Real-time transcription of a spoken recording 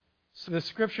So the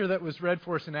scripture that was read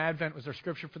for us in Advent was our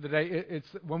scripture for the day. It's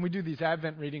when we do these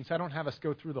Advent readings, I don't have us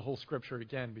go through the whole scripture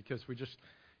again because we just,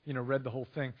 read the whole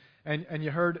thing. And you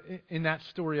heard in that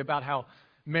story about how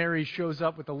Mary shows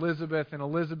up with Elizabeth, and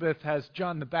Elizabeth has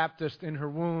John the Baptist in her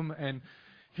womb, and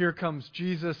here comes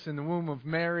Jesus in the womb of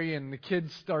Mary, and the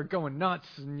kids start going nuts,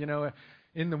 and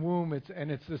in the womb,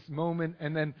 it's this moment,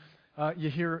 and then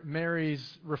you hear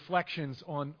Mary's reflections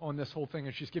on this whole thing,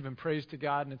 and she's giving praise to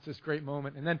God, and it's this great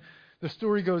moment. And then the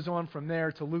story goes on from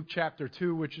there to Luke chapter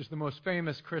 2, which is the most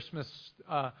famous Christmas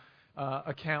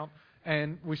account,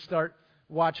 and we start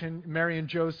watching Mary and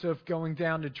Joseph going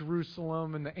down to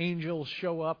Jerusalem, and the angels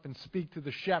show up and speak to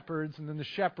the shepherds, and then the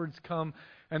shepherds come,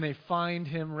 and they find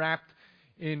him wrapped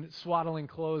in swaddling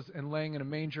clothes and laying in a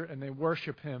manger, and they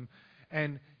worship him.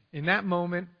 And in that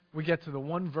moment, we get to the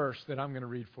one verse that I'm going to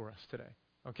read for us today,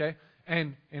 okay?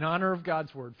 And in honor of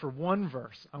God's word, for one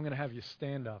verse, I'm going to have you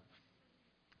stand up.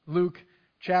 Luke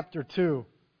chapter 2,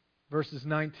 verses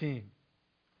 19.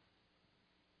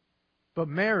 But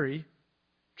Mary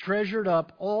treasured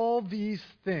up all these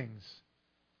things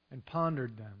and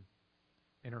pondered them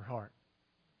in her heart.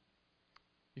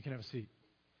 You can have a seat.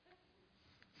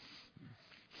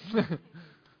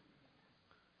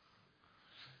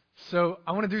 So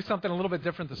I want to do something a little bit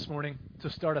different this morning to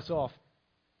start us off.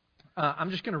 I'm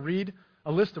just going to read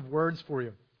a list of words for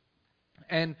you.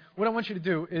 And what I want you to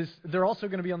do is, they're also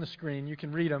going to be on the screen. You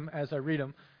can read them as I read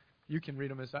them. You can read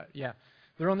them as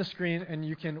they're on the screen, and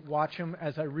you can watch them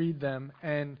as I read them.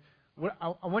 And what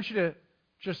I want you to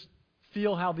just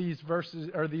feel how these verses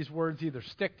or these words either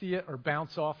stick to you or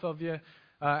bounce off of you.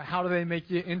 How do they make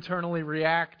you internally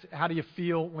react? How do you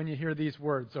feel when you hear these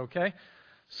words, okay?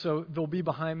 So they'll be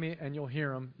behind me, and you'll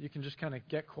hear them. You can just kind of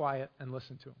get quiet and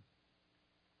listen to them.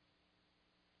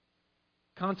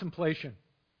 Contemplation.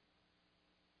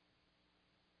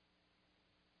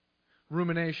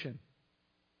 Rumination.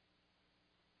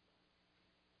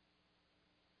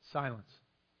 Silence.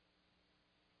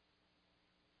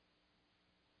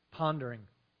 Pondering.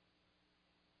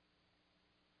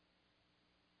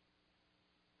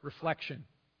 Reflection.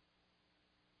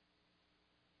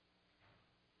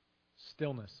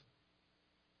 Stillness.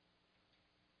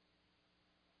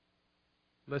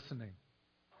 Listening.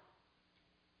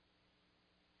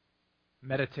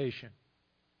 Meditation.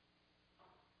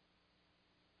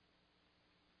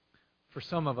 For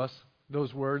some of us,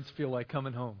 those words feel like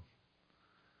coming home.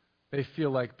 They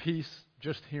feel like peace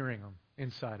just hearing them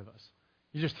inside of us.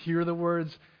 You just hear the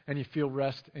words and you feel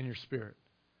rest in your spirit.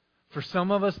 For some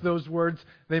of us, those words,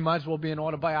 they might as well be an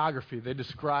autobiography. They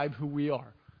describe who we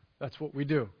are. That's what we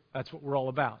do. That's what we're all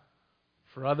about.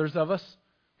 For others of us,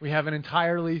 we have an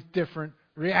entirely different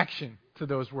reaction to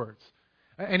those words.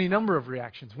 Any number of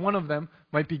reactions. One of them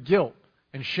might be guilt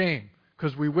and shame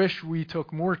because we wish we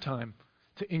took more time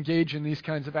to engage in these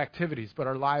kinds of activities, but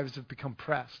our lives have become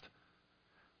pressed.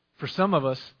 For some of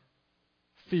us,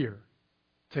 fear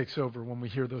takes over when we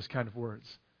hear those kind of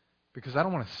words. Because I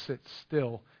don't want to sit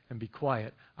still and be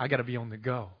quiet. I got to be on the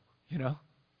go,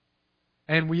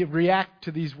 And we react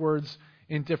to these words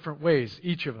in different ways,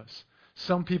 each of us.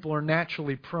 Some people are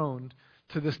naturally prone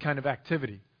to this kind of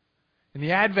activity. In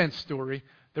the Advent story,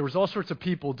 there was all sorts of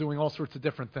people doing all sorts of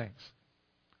different things.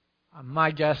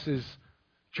 My guess is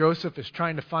Joseph is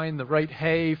trying to find the right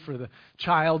hay for the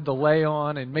child to lay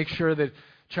on and make sure that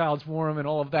child's warm and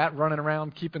all of that, running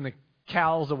around keeping the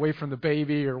cows away from the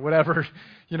baby or whatever,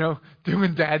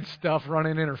 doing dad stuff,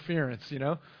 running interference,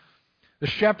 The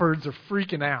shepherds are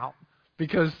freaking out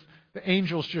because the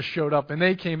angels just showed up and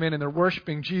they came in and they're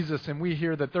worshiping Jesus, and we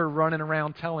hear that they're running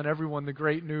around telling everyone the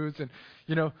great news and,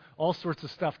 all sorts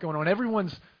of stuff going on.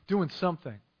 Everyone's doing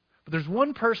something. But there's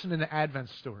one person in the Advent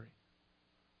story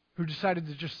who decided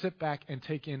to just sit back and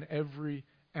take in every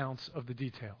ounce of the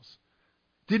details.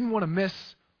 Didn't want to miss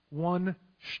one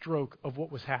stroke of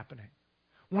what was happening.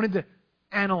 Wanted to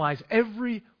analyze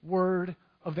every word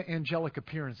of the angelic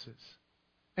appearances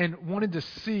and wanted to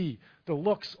see the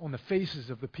looks on the faces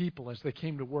of the people as they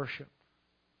came to worship.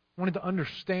 Wanted to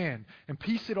understand and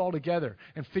piece it all together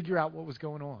and figure out what was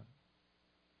going on.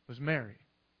 It was Mary.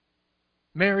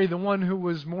 Mary, the one who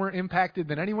was more impacted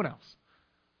than anyone else.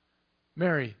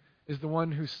 Mary is the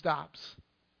one who stops,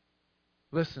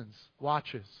 listens,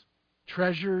 watches,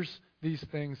 treasures these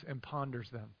things, and ponders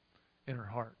them in her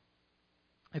heart.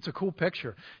 It's a cool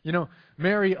picture.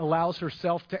 Mary allows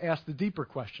herself to ask the deeper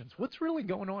questions. What's really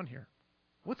going on here?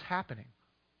 What's happening?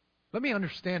 Let me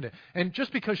understand it. And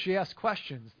just because she asks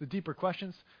questions, the deeper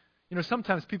questions,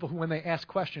 sometimes people who, when they ask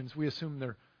questions, we assume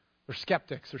they're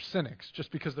skeptics or cynics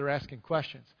just because they're asking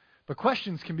questions. But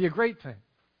questions can be a great thing.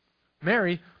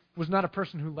 Mary was not a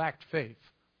person who lacked faith.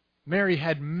 Mary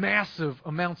had massive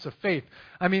amounts of faith.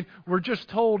 I mean, we're just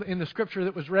told in the scripture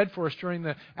that was read for us during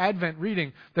the Advent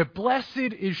reading that blessed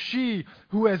is she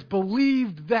who has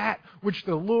believed that which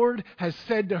the Lord has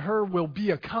said to her will be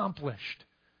accomplished.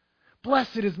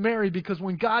 Blessed is Mary because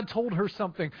when God told her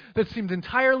something that seemed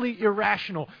entirely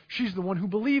irrational, she's the one who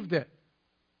believed it.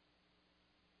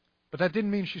 But that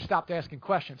didn't mean she stopped asking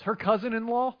questions. Her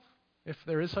cousin-in-law, if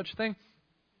there is such a thing,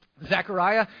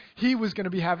 Zechariah, he was going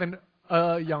to be having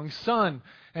a young son,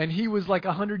 and he was like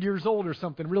 100 years old or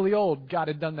something, really old. God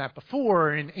had done that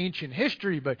before in ancient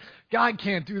history, but God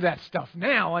can't do that stuff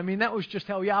now. I mean, that was just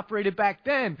how he operated back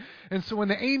then. And so when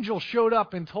the angel showed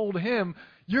up and told him,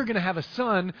 you're going to have a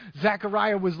son,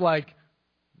 Zechariah was like,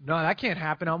 no, that can't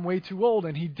happen. I'm way too old.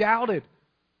 And he doubted.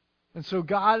 And so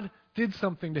God did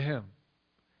something to him.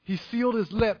 He sealed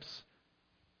his lips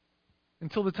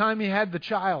until the time he had the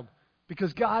child,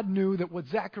 because God knew that what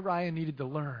Zechariah needed to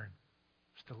learn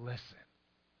was to listen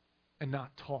and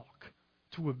not talk,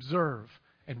 to observe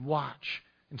and watch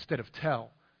instead of tell.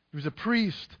 He was a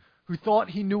priest who thought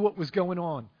he knew what was going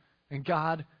on, and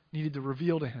God needed to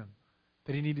reveal to him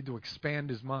that he needed to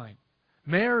expand his mind.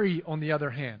 Mary, on the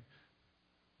other hand,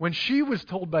 when she was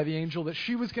told by the angel that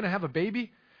she was going to have a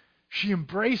baby, she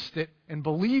embraced it and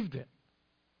believed it.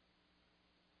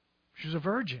 She was a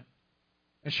virgin,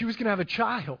 and she was going to have a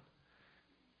child.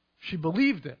 She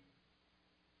believed it.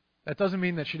 That doesn't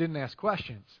mean that she didn't ask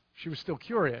questions. She was still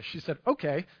curious. She said,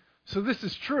 okay, so this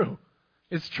is true.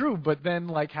 It's true, but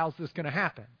then, how's this going to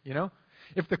happen,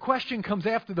 If the question comes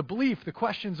after the belief, the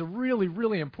question's a really,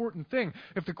 really important thing.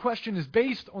 If the question is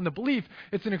based on the belief,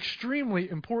 it's an extremely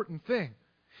important thing.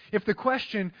 If the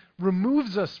question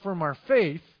removes us from our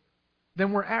faith,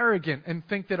 then we're arrogant and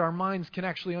think that our minds can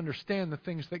actually understand the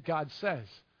things that God says.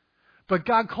 But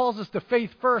God calls us to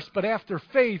faith first, but after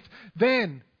faith,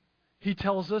 then He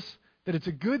tells us that it's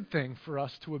a good thing for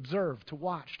us to observe, to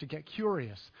watch, to get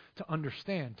curious, to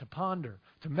understand, to ponder,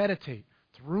 to meditate,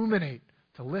 to ruminate,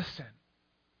 to listen.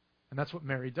 And that's what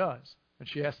Mary does when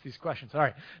she asks these questions. All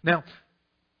right, now,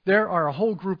 there are a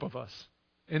whole group of us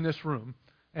in this room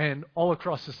and all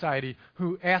across society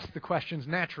who ask the questions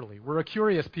naturally. We're a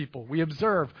curious people. We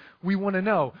observe. We want to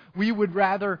know. We would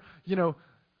rather,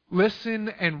 listen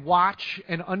and watch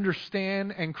and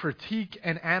understand and critique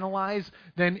and analyze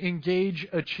than engage,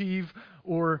 achieve,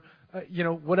 or,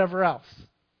 whatever else.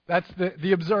 That's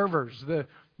the observers,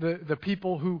 the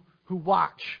people who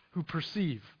watch, who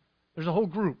perceive. There's a whole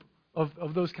group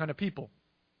of those kind of people.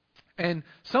 And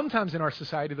sometimes in our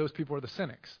society, those people are the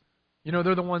cynics.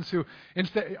 They're the ones who,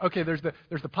 there's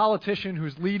the politician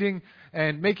who's leading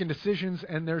and making decisions,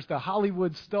 and there's the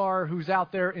Hollywood star who's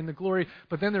out there in the glory,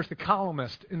 but then there's the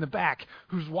columnist in the back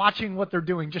who's watching what they're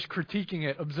doing, just critiquing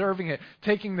it, observing it,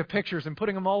 taking the pictures and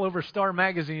putting them all over Star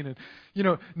Magazine and,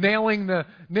 nailing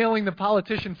the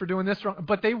politician for doing this wrong.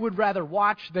 But they would rather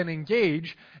watch than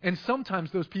engage, and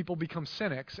sometimes those people become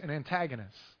cynics and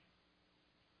antagonists.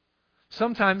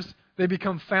 Sometimes they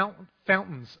become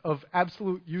fountains of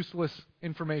absolute useless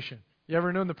information. You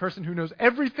ever known the person who knows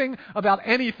everything about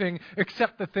anything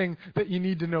except the thing that you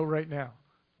need to know right now?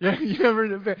 Yeah,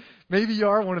 maybe you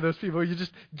are one of those people. You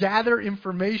just gather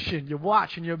information, you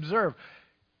watch and you observe.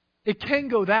 It can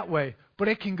go that way, but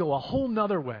it can go a whole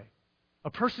nother way. A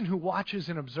person who watches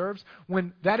and observes,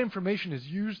 when that information is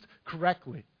used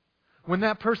correctly, when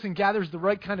that person gathers the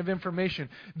right kind of information,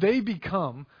 they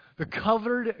become the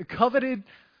coveted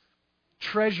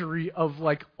treasury of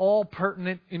all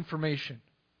pertinent information.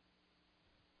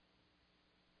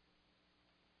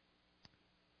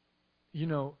 There's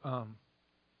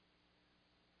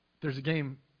a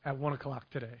game at 1 o'clock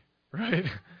today, right?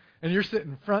 And you're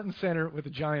sitting front and center with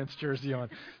a Giants jersey on.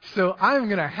 So I'm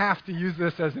going to have to use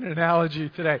this as an analogy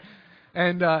today.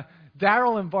 And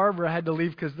Daryl and Barbara had to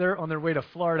leave because they're on their way to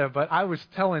Florida, but I was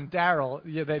telling Daryl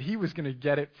that he was going to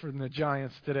get it from the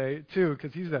Giants today too,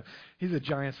 because he's a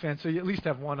Giants fan. So you at least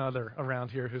have one other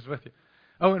around here who's with you.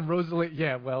 Oh, and Rosalie,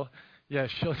 she'll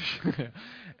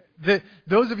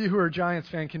those of you who are Giants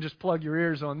fan can just plug your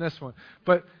ears on this one.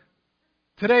 But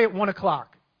today at 1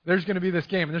 o'clock, there's going to be this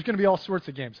game, and there's going to be all sorts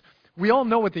of games. We all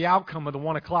know what the outcome of the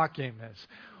 1 o'clock game is.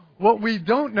 What we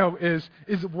don't know is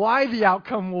why the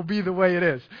outcome will be the way it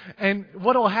is. And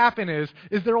what will happen is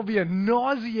there will be a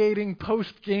nauseating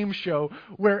post-game show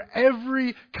where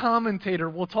every commentator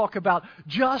will talk about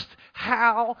just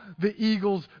how the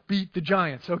Eagles beat the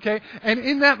Giants, okay? And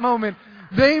in that moment,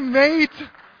 and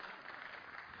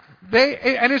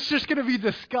it's just going to be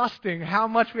disgusting how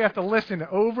much we have to listen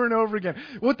over and over again.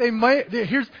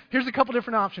 Here's a couple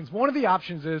different options. One of the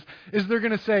options is they're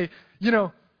going to say,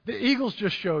 The Eagles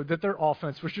just showed that their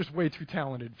offense was just way too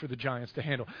talented for the Giants to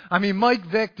handle. I mean, Mike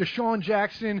Vick, Deshaun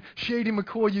Jackson, Shady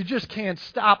McCoy, you just can't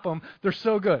stop them. They're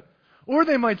so good. Or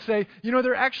they might say,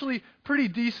 they're actually pretty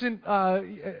decent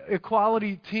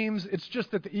equality teams. It's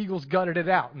just that the Eagles gutted it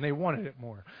out and they wanted it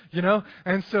more,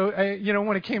 And so,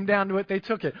 when it came down to it, they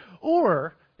took it.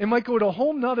 Or it might go to a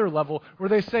whole nother level where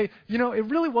they say, it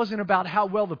really wasn't about how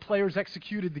well the players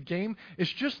executed the game.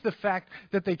 It's just the fact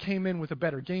that they came in with a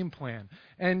better game plan.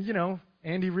 And,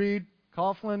 Andy Reid,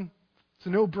 Coughlin, it's a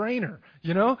no-brainer,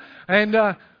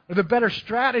 And or the better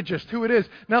strategist, who it is.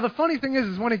 Now, the funny thing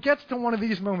is when it gets to one of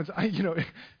these moments, if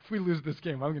we lose this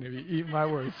game, I'm going to be eating my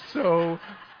words so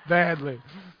badly.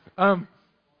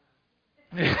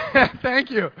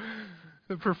 Thank you.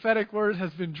 The prophetic word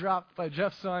has been dropped by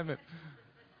Jeff Simon.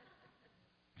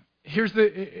 Here's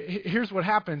what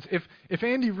happens. If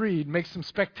Andy Reid makes some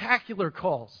spectacular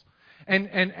calls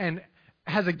and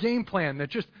has a game plan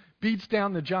that just beats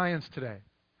down the Giants today,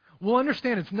 we'll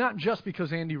understand it's not just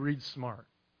because Andy Reid's smart.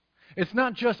 It's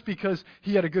not just because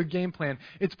he had a good game plan.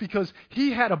 It's because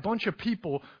he had a bunch of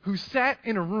people who sat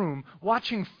in a room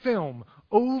watching film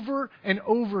over and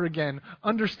over again,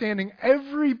 understanding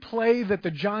every play that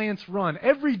the Giants run,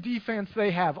 every defense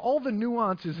they have, all the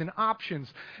nuances and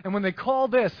options. And when they call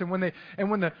this, and when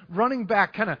the running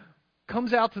back kind of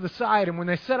comes out to the side, and when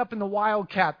they set up in the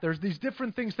Wildcat, there's these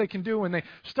different things they can do, and they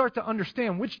start to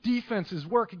understand which defenses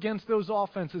work against those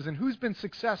offenses and who's been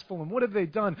successful and what have they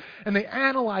done, and they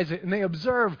analyze it and they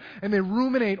observe and they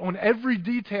ruminate on every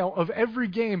detail of every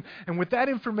game, and with that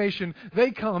information they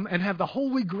come and have the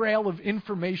holy grail of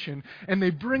information, and they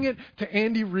bring it to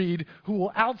Andy Reid, who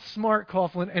will outsmart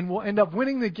Coughlin and will end up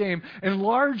winning the game, and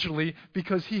largely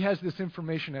because he has this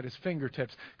information at his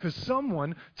fingertips, because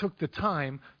someone took the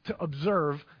time to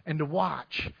observe and to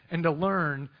watch and to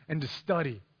learn and to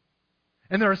study.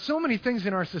 And there are so many things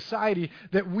in our society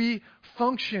that we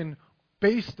function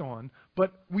based on,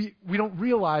 but we don't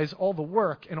realize all the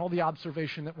work and all the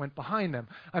observation that went behind them.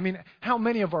 I mean, how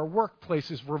many of our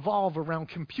workplaces revolve around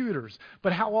computers,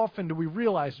 but how often do we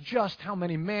realize just how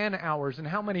many man hours and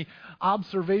how many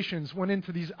observations went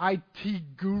into these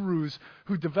IT gurus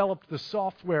who developed the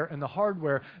software and the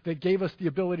hardware that gave us the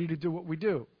ability to do what we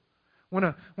do? When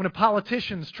a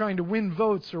politician's trying to win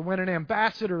votes, or when an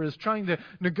ambassador is trying to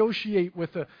negotiate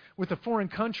with a foreign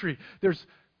country, there's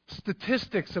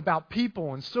statistics about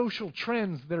people and social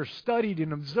trends that are studied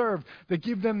and observed that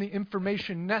give them the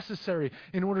information necessary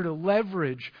in order to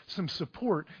leverage some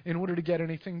support in order to get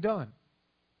anything done.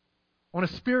 On a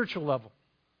spiritual level,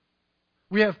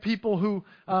 we have people who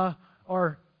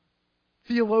are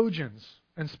theologians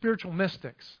and spiritual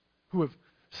mystics who have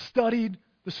studied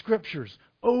the Scriptures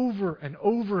over and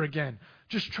over again,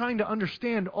 just trying to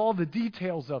understand all the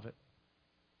details of it.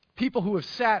 People who have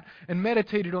sat and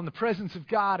meditated on the presence of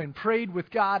God and prayed with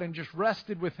God and just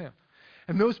rested with Him.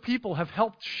 And those people have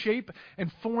helped shape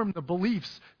and form the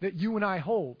beliefs that you and I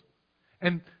hold.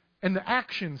 And the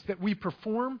actions that we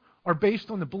perform are based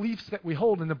on the beliefs that we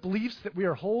hold, and the beliefs that we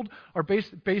hold are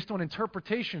based on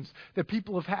interpretations that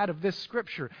people have had of this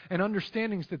Scripture and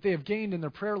understandings that they have gained in their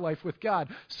prayer life with God.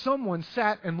 Someone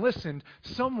sat and listened,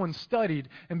 someone studied,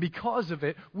 and because of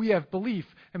it, we have belief,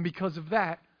 and because of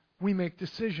that, we make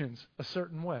decisions a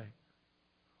certain way.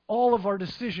 All of our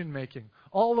decision making,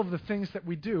 all of the things that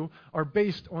we do are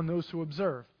based on those who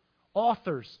observe.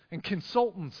 Authors and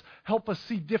consultants help us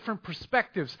see different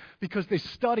perspectives because they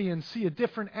study and see a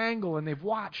different angle, and they've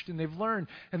watched and they've learned,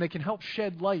 and they can help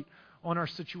shed light on our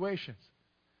situations.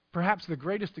 Perhaps the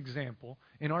greatest example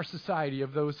in our society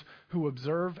of those who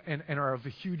observe and are of a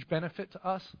huge benefit to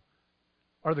us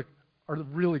are the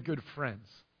really good friends.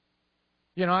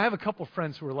 I have a couple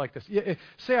friends who are like this.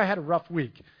 Say I had a rough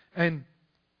week, and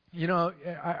I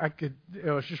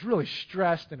was just really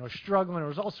stressed, and I was struggling. There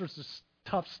was all sorts of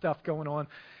tough stuff going on.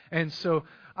 And so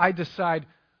I decide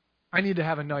I need to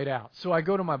have a night out. So I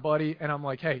go to my buddy and I'm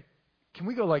like, hey, can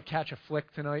we go catch a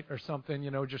flick tonight or something?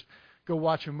 Just go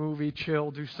watch a movie,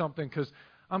 chill, do something, because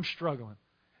I'm struggling.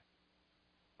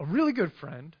 A really good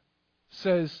friend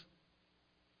says,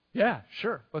 yeah,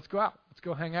 sure, let's go out. Let's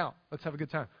go hang out. Let's have a good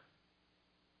time.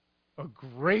 A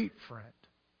great friend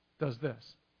does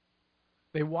this.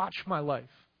 They watch my life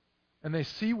and they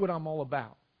see what I'm all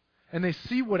about. And they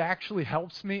see what actually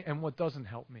helps me and what doesn't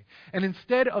help me. And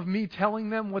instead of me telling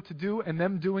them what to do and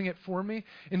them doing it for me,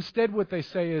 instead what they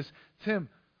say is, Tim,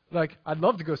 I'd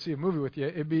love to go see a movie with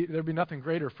you. There'd be nothing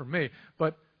greater for me.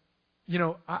 But,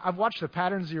 I've watched the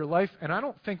patterns of your life, and I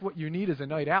don't think what you need is a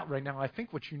night out right now. I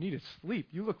think what you need is sleep.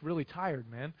 You look really tired,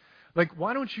 man.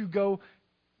 Why don't you go,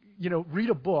 read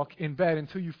a book in bed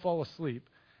until you fall asleep,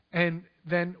 And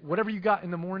then whatever you got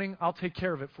in the morning, I'll take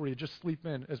care of it for you. Just sleep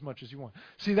in as much as you want.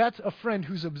 See, that's a friend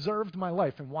who's observed my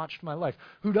life and watched my life,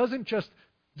 who doesn't just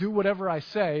do whatever I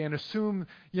say and assume,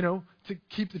 to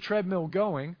keep the treadmill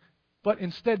going, but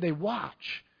instead they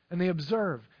watch and they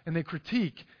observe and they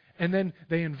critique and then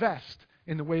they invest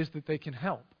in the ways that they can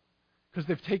help because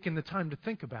they've taken the time to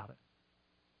think about it.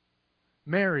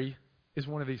 Mary is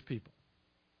one of these people.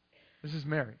 This is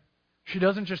Mary. She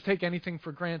doesn't just take anything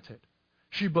for granted.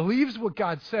 She believes what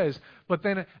God says, but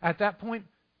then at that point,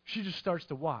 she just starts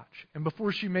to watch. And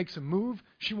before she makes a move,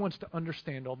 she wants to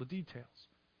understand all the details.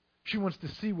 She wants to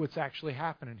see what's actually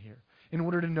happening here in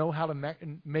order to know how to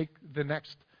make the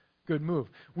next good move.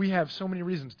 We have so many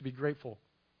reasons to be grateful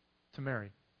to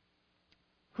Mary.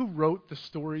 Who wrote the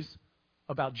stories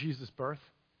about Jesus' birth?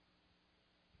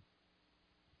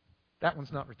 That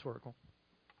one's not rhetorical.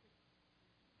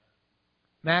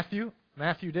 Matthew.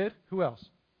 Matthew did. Who else?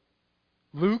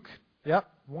 Luke. Yep.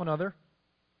 One other.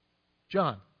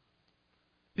 John.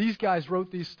 These guys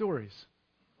wrote these stories.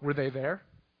 Were they there?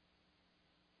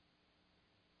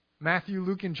 Matthew,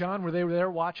 Luke, and John, were they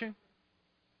there watching?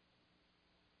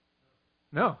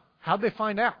 No. How'd they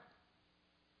find out?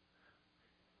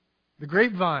 The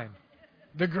grapevine.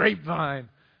 The grapevine.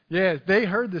 Yeah, they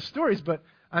heard the stories, but,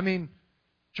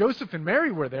 Joseph and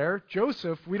Mary were there.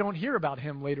 Joseph, we don't hear about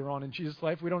him later on in Jesus'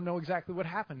 life. We don't know exactly what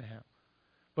happened to him.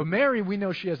 But Mary, we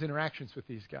know she has interactions with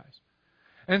these guys.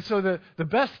 And so the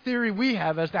best theory we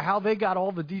have as to how they got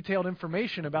all the detailed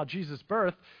information about Jesus'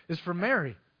 birth is from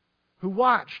Mary, who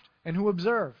watched and who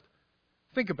observed.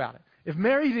 Think about it. If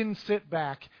Mary didn't sit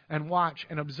back and watch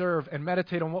and observe and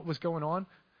meditate on what was going on,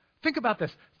 think about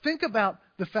this. Think about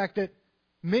the fact that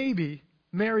maybe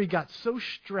Mary got so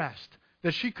stressed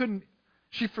that she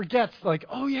forgets,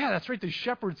 oh yeah, that's right, the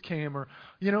shepherds came, or,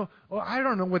 I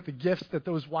don't know what the gifts that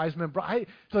those wise men brought.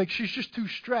 She's just too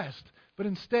stressed. But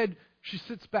instead, she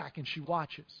sits back and she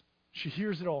watches. She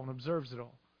hears it all and observes it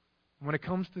all. And when it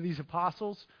comes to these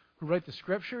apostles who write the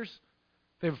scriptures,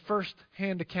 they have a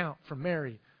first-hand account from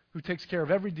Mary, who takes care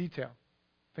of every detail.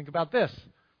 Think about this.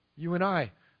 You and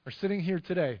I are sitting here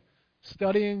today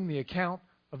studying the account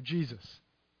of Jesus.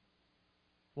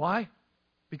 Why?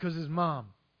 Because his mom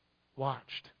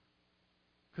watched.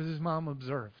 Because his mom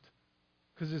observed.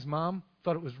 Because his mom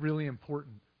thought it was really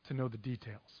important to know the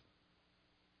details.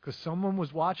 Because someone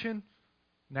was watching,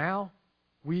 now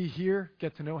we here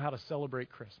get to know how to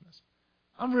celebrate Christmas.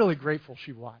 I'm really grateful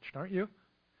she watched, aren't you?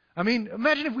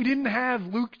 Imagine if we didn't have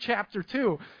Luke chapter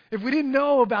 2. If we didn't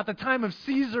know about the time of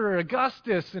Caesar or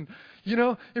Augustus, and,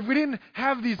 if we didn't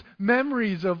have these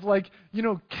memories of,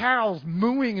 cows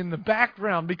mooing in the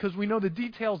background because we know the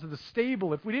details of the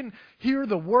stable, if we didn't hear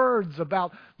the words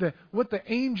about what the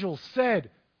angel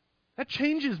said, that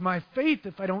changes my faith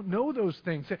if I don't know those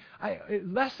things.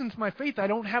 It lessens my faith. I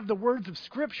don't have the words of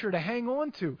Scripture to hang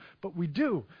on to. But we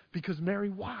do, because Mary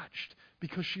watched,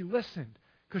 because she listened,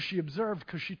 because she observed,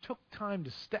 because she took time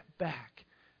to step back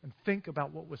and think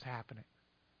about what was happening.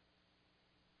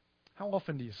 How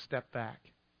often do you step back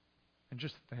and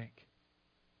just think?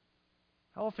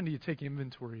 How often do you take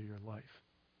inventory of your life?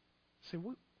 Say,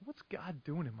 what's God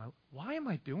doing in my life? Why am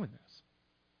I doing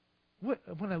this?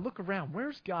 When I look around,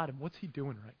 where's God and what's He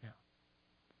doing right now?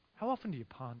 How often do you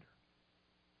ponder?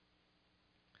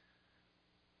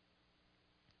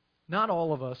 Not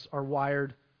all of us are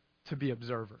wired to be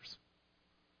observers.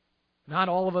 Not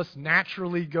all of us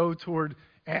naturally go toward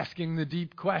asking the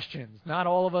deep questions. Not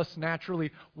all of us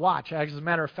naturally watch. As a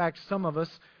matter of fact, some of us,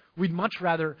 we'd much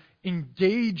rather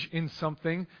engage in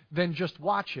something than just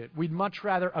watch it. We'd much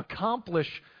rather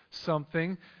accomplish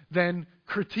something than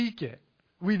critique it.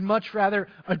 We'd much rather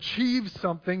achieve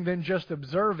something than just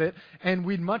observe it. And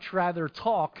we'd much rather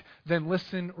talk than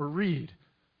listen or read.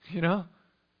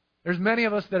 There's many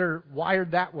of us that are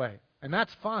wired that way. And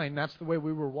that's fine. That's the way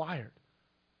we were wired.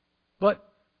 But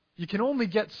you can only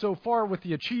get so far with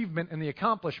the achievement and the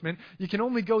accomplishment. You can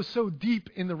only go so deep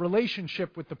in the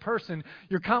relationship with the person.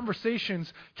 Your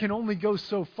conversations can only go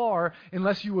so far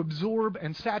unless you absorb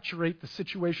and saturate the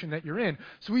situation that you're in.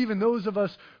 So even those of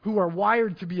us who are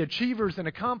wired to be achievers and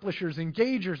accomplishers,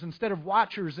 engagers instead of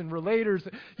watchers and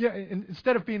relators,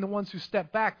 instead of being the ones who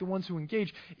step back, the ones who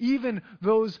engage, even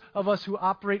those of us who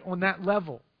operate on that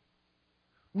level,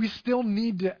 we still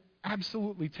need to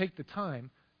absolutely take the time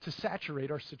to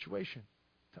saturate our situation,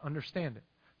 to understand it.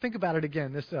 Think about it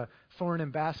again. This foreign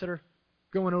ambassador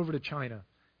going over to China,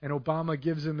 and Obama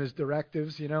gives him his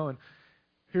directives, and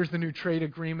Here's the new trade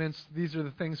agreements. These are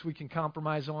the things we can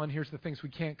compromise on. Here's the things we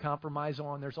can't compromise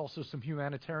on. There's also some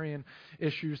humanitarian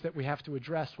issues that we have to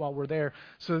address while we're there.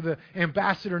 So the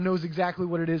ambassador knows exactly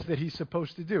what it is that he's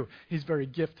supposed to do. He's a very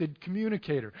gifted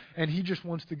communicator, and he just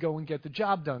wants to go and get the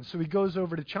job done. So he goes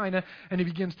over to China, and he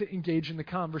begins to engage in the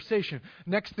conversation.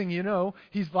 Next thing you know,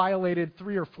 he's violated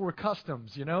 3 or 4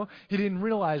 customs, He didn't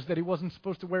realize that he wasn't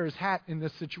supposed to wear his hat in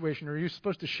this situation, or he was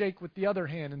supposed to shake with the other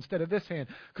hand instead of this hand,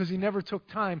 because he never took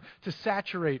time to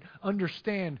saturate,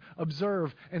 understand,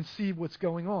 observe, and see what's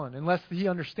going on. Unless he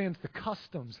understands the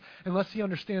customs, unless he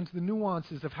understands the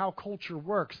nuances of how culture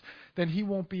works, then he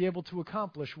won't be able to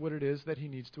accomplish what it is that he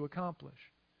needs to accomplish.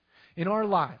 In our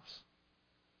lives,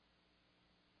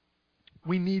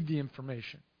 we need the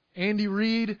information. Andy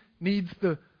Reid needs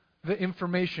the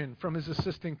information from his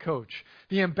assistant coach.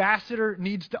 The ambassador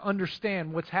needs to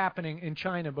understand what's happening in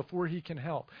China before he can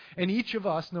help. And each of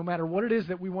us, no matter what it is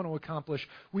that we want to accomplish,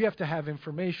 we have to have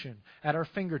information at our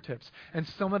fingertips. And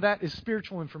some of that is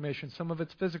spiritual information, some of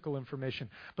it's physical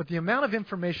information. But the amount of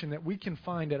information that we can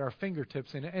find at our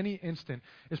fingertips in any instant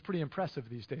is pretty impressive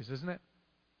these days, isn't it?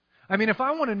 I mean, if I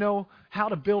want to know how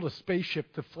to build a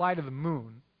spaceship to fly to the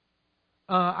moon,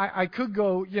 I could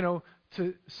go,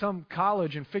 to some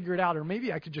college and figure it out, or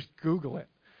maybe I could just Google it,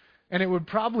 and it would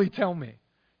probably tell me.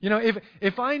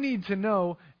 If I need to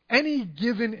know any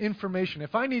given information,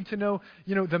 if I need to know,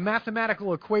 the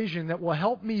mathematical equation that will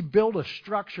help me build a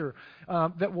structure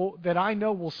that I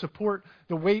know will support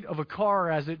the weight of a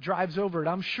car as it drives over it,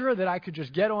 I'm sure that I could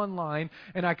just get online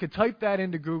and I could type that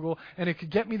into Google, and it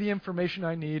could get me the information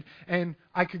I need, and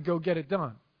I could go get it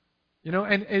done.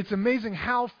 And it's amazing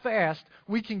how fast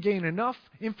we can gain enough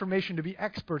information to be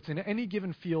experts in any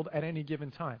given field at any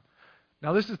given time.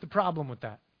 Now, this is the problem with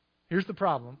that. Here's the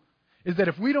problem, is that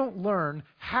if we don't learn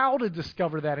how to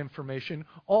discover that information,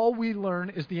 all we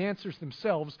learn is the answers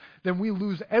themselves, then we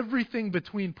lose everything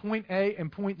between point A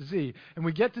and point Z. And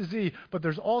we get to Z, but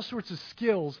there's all sorts of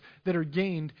skills that are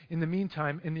gained in the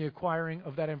meantime in the acquiring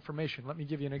of that information. Let me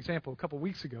give you an example. A couple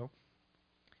weeks ago,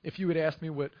 if you had asked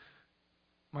me what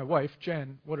my wife,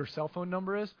 Jen, what her cell phone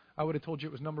number is, I would have told you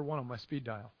it was number 1 on my speed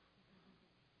dial.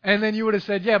 And then you would have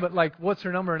said, yeah, but what's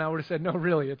her number? And I would have said, no,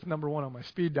 really, it's number 1 on my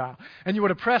speed dial. And you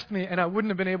would have pressed me, and I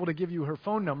wouldn't have been able to give you her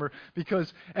phone number,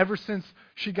 because ever since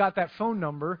she got that phone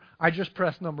number, I just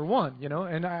pressed number 1,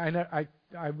 and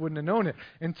I wouldn't have known it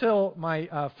until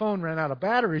my phone ran out of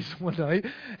batteries one night,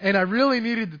 and I really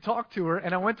needed to talk to her,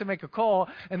 and I went to make a call,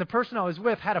 and the person I was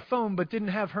with had a phone but didn't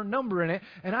have her number in it,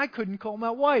 and I couldn't call my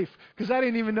wife because I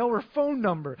didn't even know her phone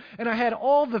number. And I had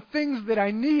all the things that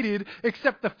I needed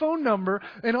except the phone number,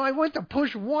 and I went to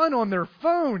push 1 on their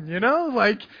phone,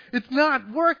 it's not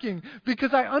working,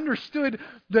 because I understood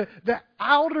the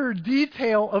outer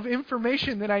detail of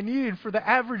information that I needed for the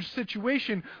average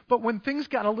situation, but when things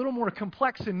got a little more complex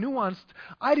and nuanced,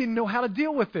 I didn't know how to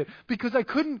deal with it, because I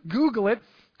couldn't Google it,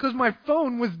 because my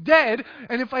phone was dead,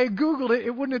 and if I had Googled it,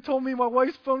 it wouldn't have told me my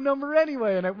wife's phone number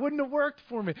anyway, and it wouldn't have worked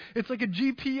for me. It's like a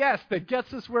GPS that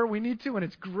gets us where we need to, and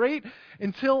it's great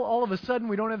until all of a sudden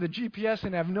we don't have the GPS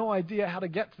and have no idea how to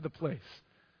get to the place.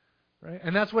 Right?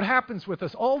 And that's what happens with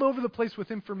us all over the place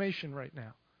with information right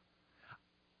now.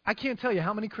 I can't tell you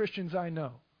how many Christians I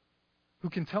know who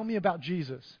can tell me about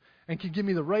Jesus and can give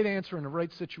me the right answer in the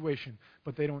right situation,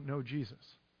 but they don't know Jesus.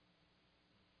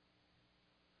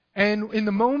 And in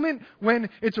the moment when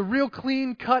it's a real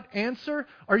clean-cut answer,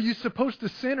 are you supposed to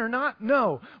sin or not?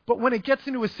 No. But when it gets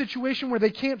into a situation where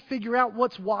they can't figure out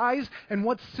what's wise and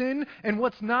what's sin and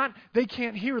what's not, they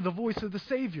can't hear the voice of the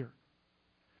Savior,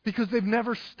 because they've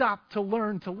never stopped to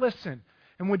learn to listen.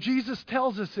 And what Jesus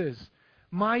tells us is,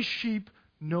 my sheep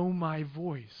know my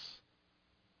voice.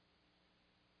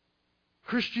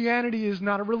 Christianity is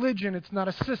not a religion. It's not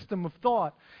a system of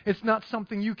thought. It's not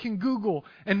something you can Google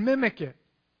and mimic it.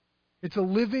 It's a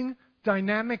living,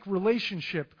 dynamic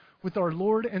relationship with our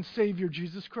Lord and Savior,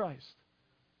 Jesus Christ.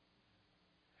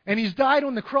 And He's died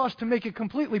on the cross to make it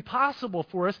completely possible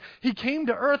for us. He came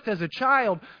to earth as a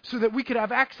child so that we could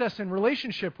have access and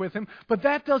relationship with Him, but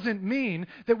that doesn't mean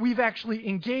that we've actually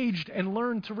engaged and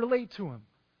learned to relate to Him.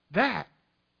 That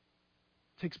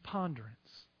takes ponderance.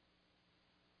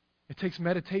 It takes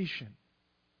meditation.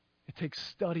 It takes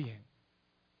studying.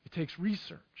 It takes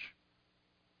research.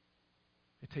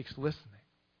 It takes listening.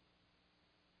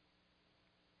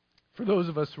 For those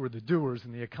of us who are the doers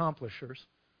and the accomplishers,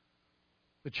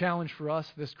 the challenge for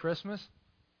us this Christmas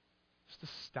is to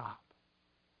stop.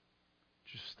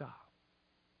 Just stop.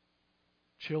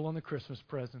 Chill on the Christmas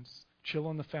presents. Chill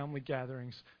on the family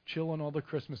gatherings. Chill on all the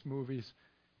Christmas movies.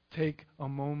 Take a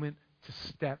moment to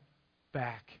step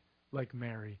back like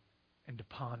Mary and to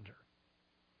ponder.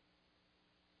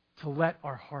 to let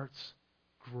our hearts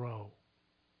grow.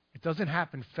 It doesn't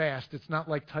happen fast. It's not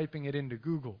like typing it into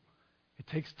Google. It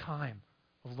takes time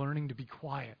of learning to be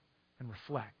quiet and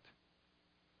reflect.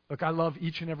 Look, I love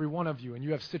each and every one of you, and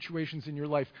you have situations in your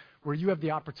life where you have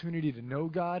the opportunity to know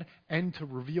God and to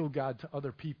reveal God to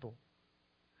other people.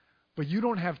 But you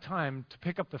don't have time to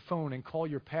pick up the phone and call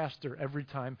your pastor every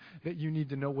time that you need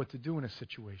to know what to do in a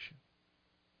situation.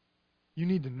 You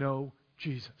need to know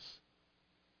Jesus.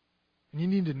 And you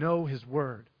need to know His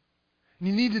Word. And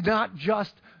you need to not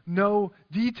just know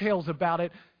details about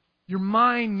it. Your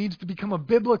mind needs to become a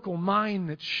biblical mind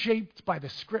that's shaped by the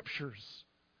Scriptures.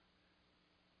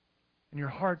 And your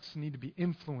hearts need to be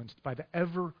influenced by the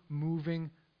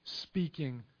ever-moving,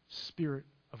 speaking Spirit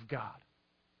of God.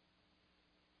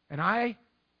 And I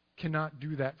cannot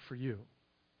do that for you.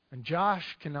 And Josh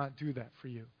cannot do that for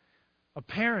you. A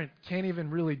parent can't even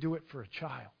really do it for a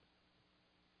child.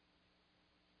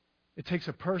 It takes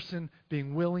a person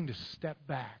being willing to step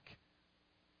back,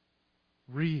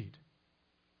 read,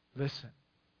 listen,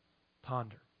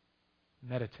 ponder,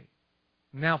 meditate.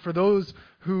 Now, for those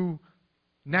who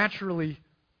naturally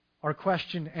are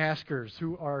question askers,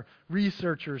 who are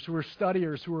researchers, who are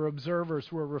studiers, who are observers,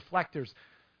 who are reflectors,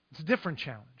 it's a different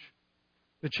challenge.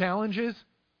 The challenge is,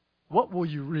 what will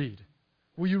you read?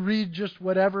 Will you read just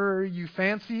whatever you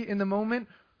fancy in the moment,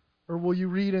 or will you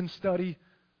read and study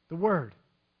the Word?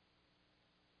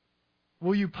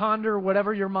 Will you ponder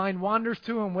whatever your mind wanders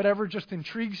to and whatever just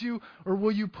intrigues you, or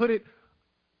will you put it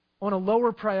on a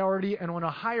lower priority and on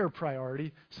a higher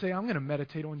priority, say, I'm going to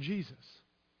meditate on Jesus?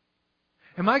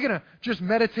 Am I going to just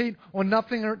meditate on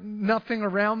nothing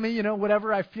around me,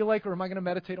 whatever I feel like, or am I going to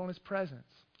meditate on His presence?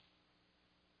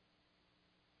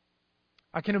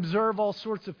 I can observe all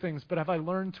sorts of things, but have I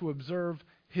learned to observe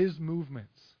His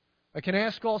movements? I can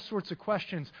ask all sorts of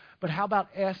questions, but how about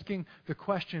asking the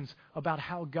questions about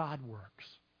how God works?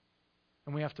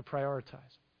 And we have to prioritize.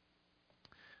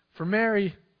 For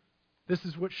Mary, this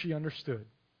is what she understood.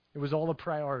 It was all a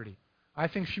priority. I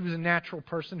think she was a natural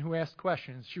person who asked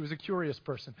questions. She was a curious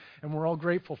person, and we're all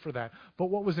grateful for that. But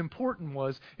what was important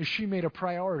is she made a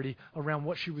priority around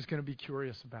what she was going to be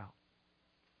curious about.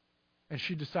 And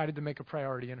she decided to make a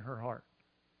priority in her heart.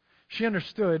 She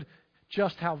understood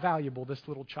just how valuable this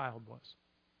little child was.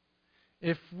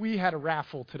 If we had a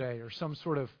raffle today or some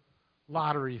sort of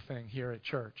lottery thing here at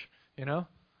church, and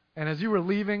as you were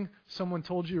leaving, someone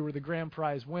told you were the grand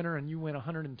prize winner and you win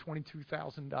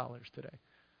 $122,000 today.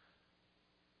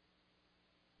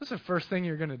 What's the first thing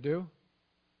you're going to do?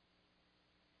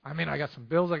 I mean, I got some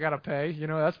bills I got to pay.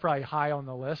 That's probably high on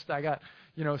the list. I got,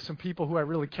 some people who I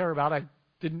really care about. I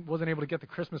wasn't able to get the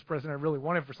Christmas present I really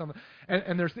wanted for something.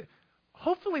 And there's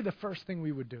hopefully the first thing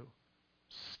we would do,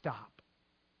 stop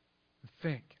and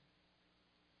think.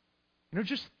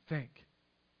 Just think.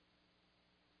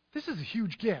 This is a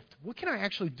huge gift. What can I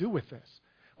actually do with this?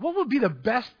 What would be the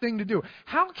best thing to do?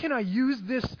 How can I use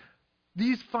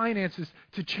these finances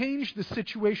to change the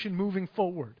situation moving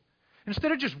forward?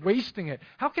 Instead of just wasting it,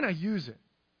 how can I use it?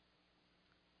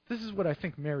 This is what I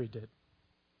think Mary did.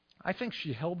 I think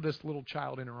she held this little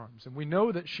child in her arms. And we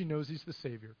know that she knows He's the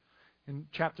Savior. In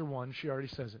chapter 1, she already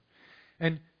says it.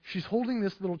 And she's holding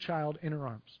this little child in her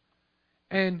arms.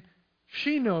 And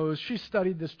she knows, she's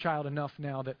studied this child enough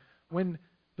now that when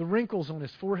the wrinkles on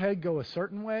his forehead go a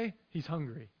certain way, he's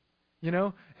hungry.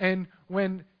 And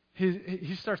when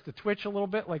he starts to twitch a little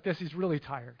bit like this, he's really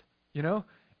tired.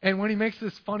 And when he makes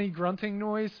this funny grunting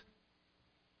noise,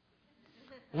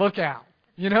 look out.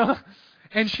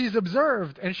 And she's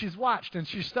observed, and she's watched, and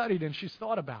she's studied, and she's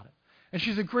thought about it. And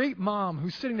she's a great mom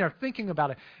who's sitting there thinking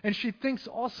about it. And she thinks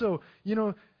also,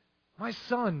 my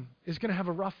son is going to have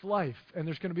a rough life, and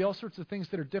there's going to be all sorts of things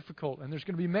that are difficult, and there's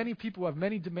going to be many people who have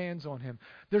many demands on him.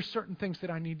 There's certain things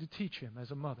that I need to teach him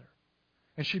as a mother.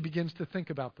 And she begins to think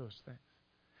about those things.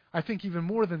 I think even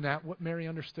more than that, what Mary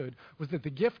understood was that the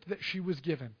gift that she was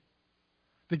given,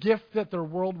 the gift that their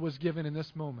world was given in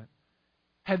this moment,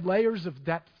 had layers of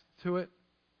depth to it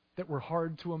that were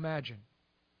hard to imagine.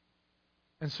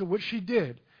 And so what she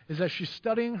did is, as she's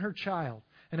studying her child,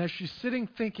 and as she's sitting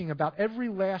thinking about every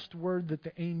last word that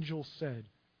the angel said,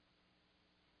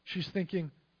 she's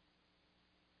thinking,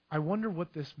 I wonder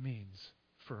what this means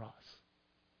for us.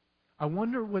 I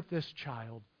wonder what this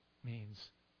child means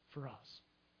for us.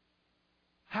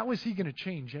 How is He going to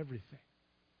change everything?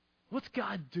 What's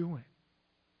God doing?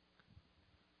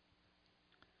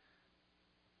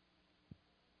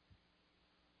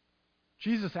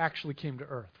 Jesus actually came to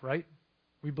earth, right?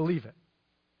 We believe it.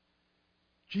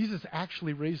 Jesus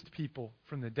actually raised people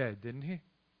from the dead, didn't He?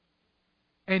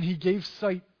 And He gave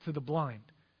sight to the blind.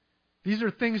 These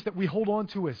are things that we hold on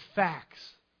to as facts.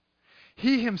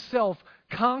 He himself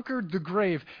conquered the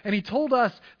grave. And he told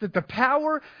us that the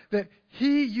power that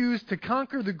he used to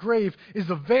conquer the grave is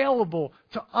available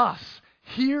to us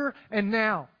here and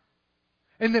now.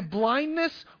 And that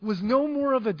blindness was no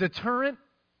more of a deterrent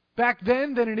back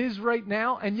then than it is right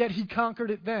now, and yet he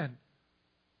conquered it then.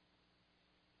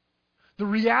 The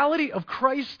reality of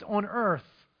Christ on earth,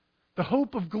 the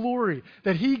hope of glory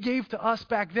that he gave to us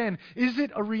back then, is it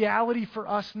a reality for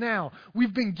us now?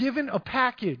 We've been given a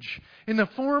package in the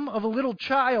form of a little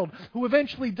child who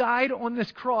eventually died on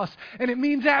this cross, and it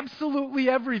means absolutely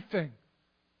everything.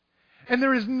 And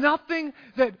there is nothing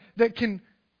that can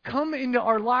come into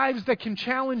our lives that can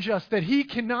challenge us, that he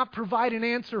cannot provide an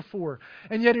answer for.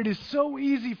 And yet it is so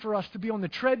easy for us to be on the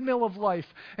treadmill of life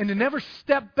and to never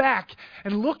step back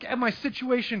and look at my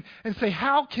situation and say,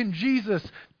 how can Jesus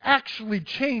actually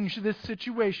change this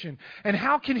situation? And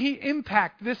how can he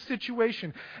impact this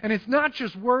situation? And it's not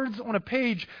just words on a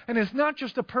page, and it's not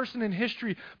just a person in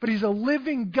history, but he's a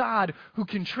living God who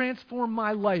can transform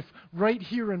my life right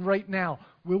here and right now.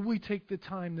 Will we take the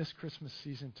time this Christmas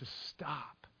season to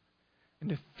stop and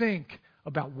to think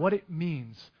about what it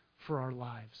means for our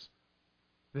lives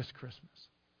this Christmas?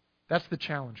 That's the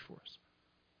challenge for us.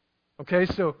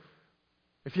 Okay, so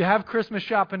if you have Christmas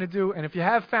shopping to do, and if you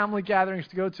have family gatherings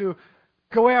to go to,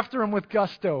 go after them with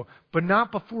gusto, but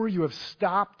not before you have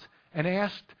stopped and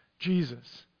asked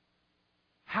Jesus,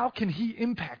 how can he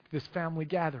impact this family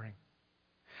gathering?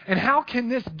 And how can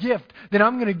this gift that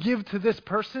I'm going to give to this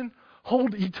person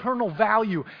hold eternal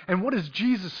value? And what does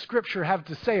Jesus' Scripture have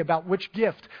to say about which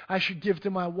gift I should give to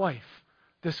my wife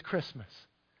this Christmas?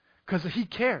 Because he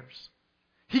cares.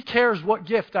 He cares what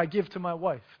gift I give to my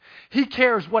wife. He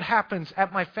cares what happens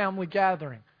at my family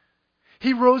gathering.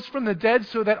 He rose from the dead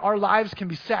so that our lives can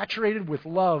be saturated with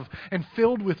love and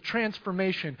filled with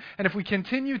transformation. And if we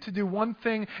continue to do one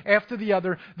thing after the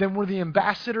other, then we're the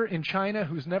ambassador in China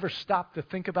who's never stopped to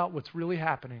think about what's really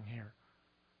happening here.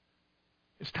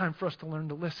 It's time for us to learn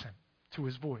to listen to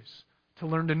his voice, to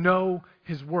learn to know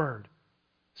his word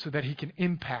so that he can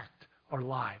impact our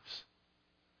lives.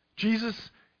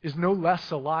 Jesus is no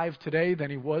less alive today than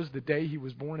he was the day he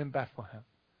was born in Bethlehem.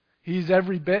 He's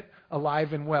every bit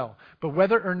alive and well. But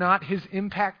whether or not his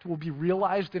impact will be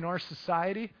realized in our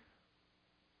society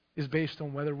is based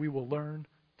on whether we will learn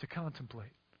to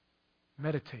contemplate,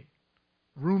 meditate,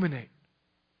 ruminate,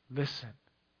 listen,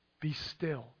 be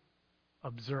still,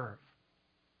 observe,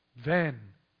 then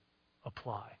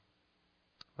apply.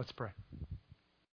 Let's pray.